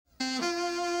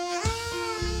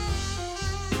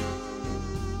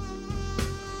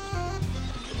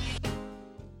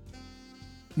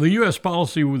The U.S.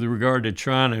 policy with regard to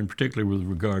China, and particularly with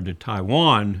regard to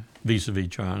Taiwan vis-a-vis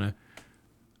China,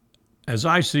 as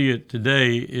I see it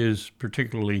today, is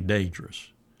particularly dangerous.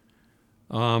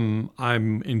 I'm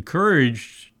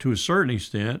encouraged to a certain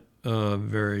extent, a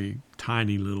very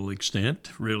tiny little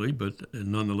extent, really, but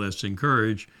nonetheless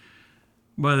encouraged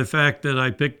by the fact that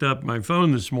I picked up my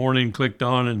phone this morning, clicked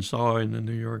on, and saw in the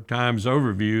New York Times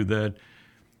overview that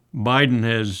Biden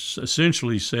has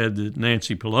essentially said that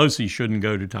Nancy Pelosi shouldn't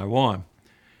go to Taiwan.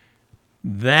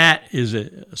 That is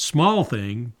a small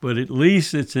thing, but at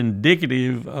least it's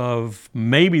indicative of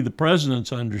maybe the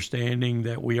president's understanding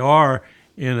that we are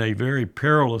in a very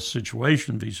perilous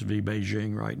situation vis-a-vis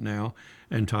Beijing right now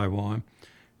and Taiwan,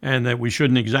 and that we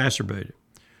shouldn't exacerbate it.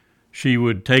 She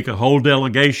would take a whole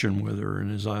delegation with her,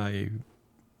 and as I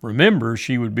remember,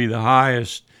 she would be the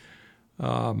highest,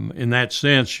 in that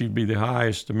sense, she'd be the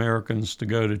highest Americans to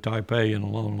go to Taipei in a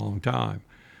long, long time.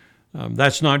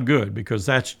 That's not good, because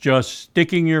that's just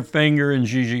sticking your finger in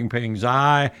Xi Jinping's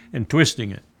eye and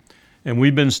twisting it. And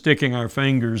we've been sticking our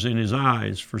fingers in his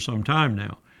eyes for some time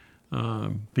now.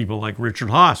 People like Richard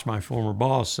Haas, my former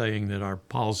boss, saying that our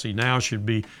policy now should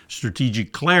be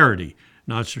strategic clarity,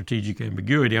 not strategic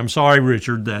ambiguity. I'm sorry,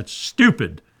 Richard, that's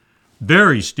stupid,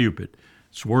 very stupid.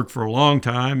 It's worked for a long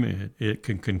time. It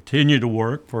can continue to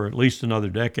work for at least another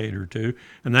decade or two,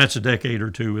 and that's a decade or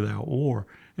two without war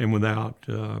and without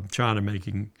China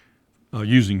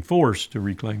using force to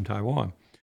reclaim Taiwan.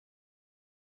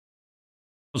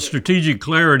 Strategic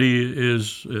clarity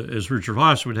is, as Richard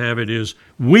Haas would have it, is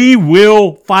we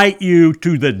will fight you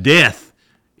to the death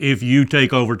if you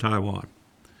take over Taiwan.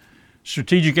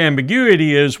 Strategic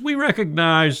ambiguity is we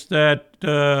recognize that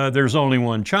there's only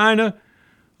one China.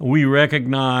 We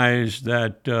recognize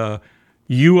that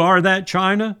you are that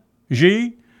China,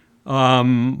 Xi,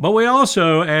 but we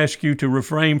also ask you to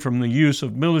refrain from the use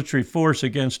of military force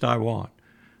against Taiwan.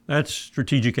 That's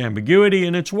strategic ambiguity,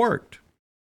 and it's worked.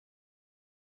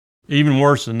 Even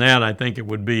worse than that, I think it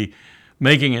would be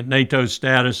making it NATO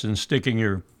status and sticking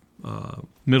your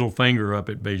middle finger up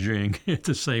at Beijing at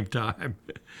the same time.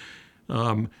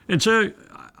 And so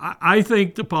I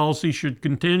think the policy should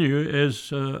continue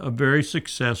as a very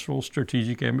successful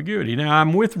strategic ambiguity. Now,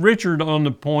 I'm with Richard on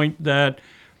the point that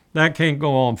that can't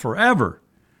go on forever.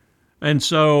 And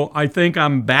so I think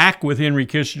I'm back with Henry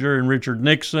Kissinger and Richard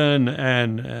Nixon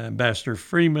and Ambassador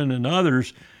Freeman and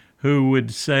others who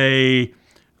would say,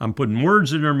 I'm putting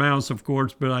words in their mouths, of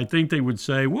course, but I think they would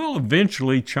say, well,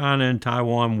 eventually China and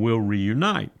Taiwan will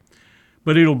reunite.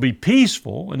 But it'll be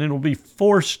peaceful, and it'll be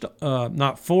forced,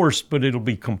 not forced, but it'll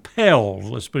be compelled,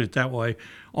 let's put it that way,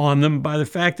 on them by the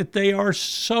fact that they are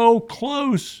so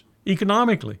close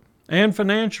economically and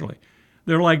financially.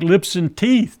 They're like lips and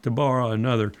teeth, to borrow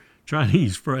another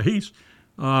Chinese phrase.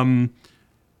 And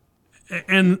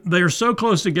they're so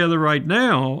close together right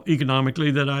now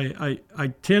economically that I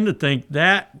tend to think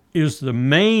that is the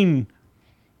main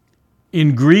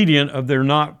ingredient of their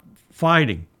not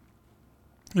fighting.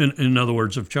 In other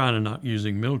words, of China not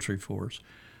using military force.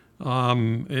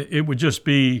 It would just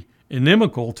be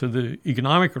inimical to the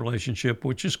economic relationship,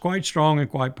 which is quite strong and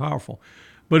quite powerful.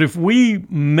 But if we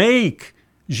make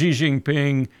Xi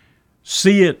Jinping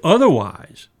see it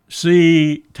otherwise,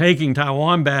 see taking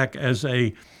Taiwan back as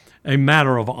a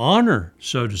matter of honor,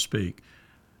 so to speak,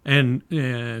 and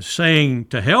saying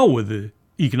to hell with the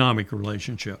economic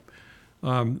relationship,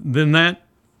 then that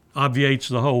obviates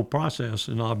the whole process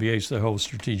and obviates the whole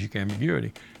strategic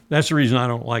ambiguity. That's the reason I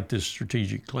don't like this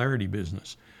strategic clarity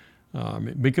business.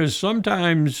 Because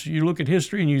sometimes you look at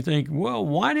history and you think, well,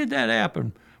 why did that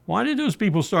happen? Why did those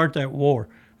people start that war?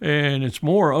 And it's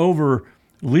more over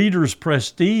leaders'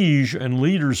 prestige and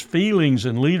leaders' feelings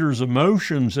and leaders'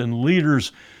 emotions and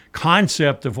leaders'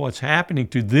 concept of what's happening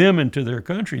to them and to their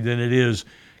country than it is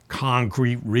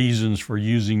concrete reasons for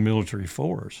using military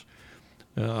force.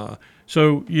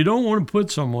 So you don't want to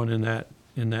put someone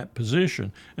in that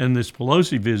position. And this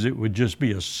Pelosi visit would just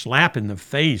be a slap in the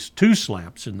face, two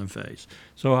slaps in the face.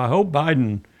 So I hope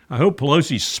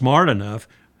Pelosi's smart enough,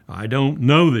 I don't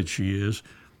know that she is,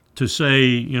 to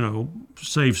say,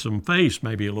 save some face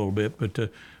maybe a little bit, but to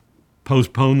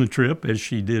postpone the trip as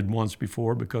she did once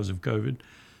before because of COVID.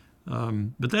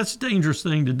 But that's a dangerous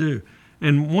thing to do.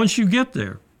 And once you get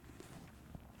there,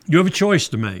 you have a choice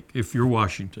to make if you're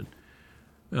Washington.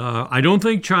 I don't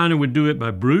think China would do it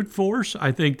by brute force.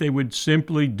 I think they would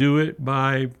simply do it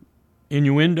by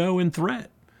innuendo and threat.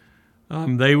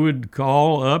 They would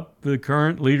call up the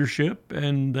current leadership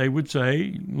and they would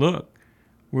say, look,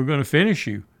 we're going to finish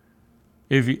you.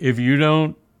 If you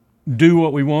don't do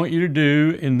what we want you to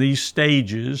do in these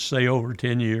stages, say over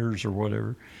 10 years or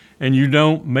whatever, and you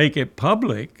don't make it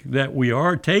public that we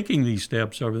are taking these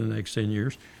steps over the next 10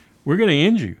 years, we're going to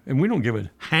end you. And we don't give a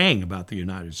hang about the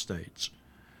United States,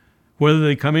 whether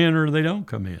they come in or they don't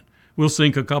come in. We'll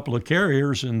sink a couple of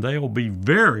carriers, and they'll be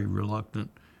very reluctant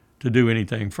to do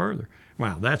anything further.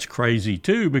 Wow, that's crazy,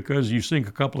 too, because you sink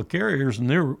a couple of carriers,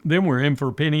 and then we're in for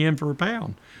a penny, in for a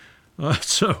pound.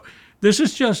 So this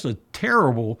is just a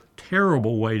terrible,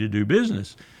 terrible way to do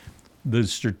business. The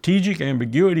strategic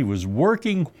ambiguity was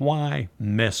working. Why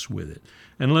mess with it?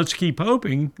 And let's keep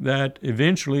hoping that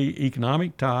eventually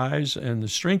economic ties and the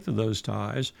strength of those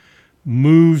ties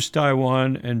moves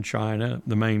Taiwan and China,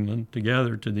 the mainland,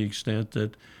 together to the extent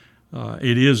that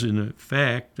it is, in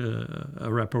effect, a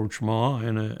rapprochement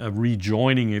and a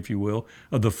rejoining, if you will,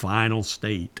 of the final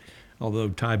state, although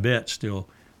Tibet still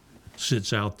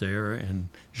sits out there and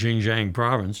Xinjiang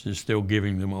province is still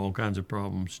giving them all kinds of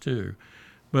problems too.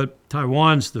 But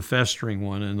Taiwan's the festering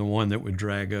one and the one that would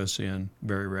drag us in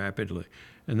very rapidly.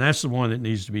 And that's the one that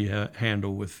needs to be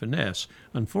handled with finesse.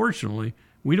 Unfortunately,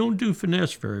 we don't do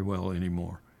finesse very well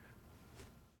anymore.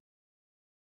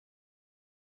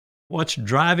 What's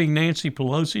driving Nancy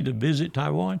Pelosi to visit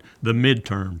Taiwan? The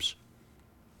midterms.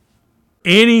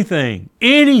 Anything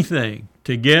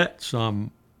to get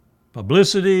some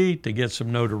publicity, to get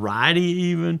some notoriety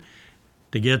even,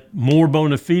 to get more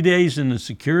bona fides in the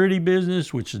security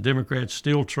business, which the Democrats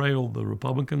still trail the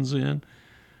Republicans in.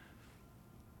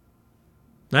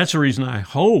 That's the reason I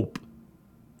hope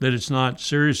that it's not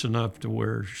serious enough to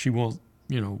where she won't,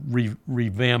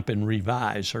 revamp and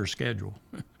revise her schedule.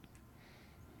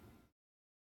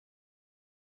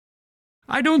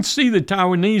 I don't see the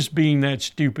Taiwanese being that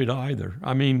stupid either.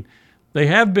 I mean, they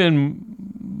have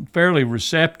been fairly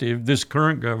receptive. This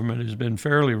current government has been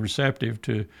fairly receptive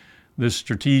to this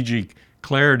strategic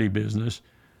clarity business.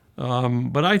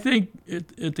 But I think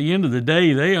at the end of the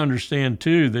day, they understand,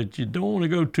 too, that you don't want to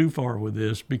go too far with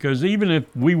this, because even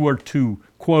if we were to,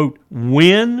 quote,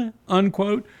 win,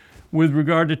 unquote, with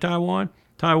regard to Taiwan,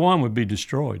 Taiwan would be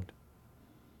destroyed.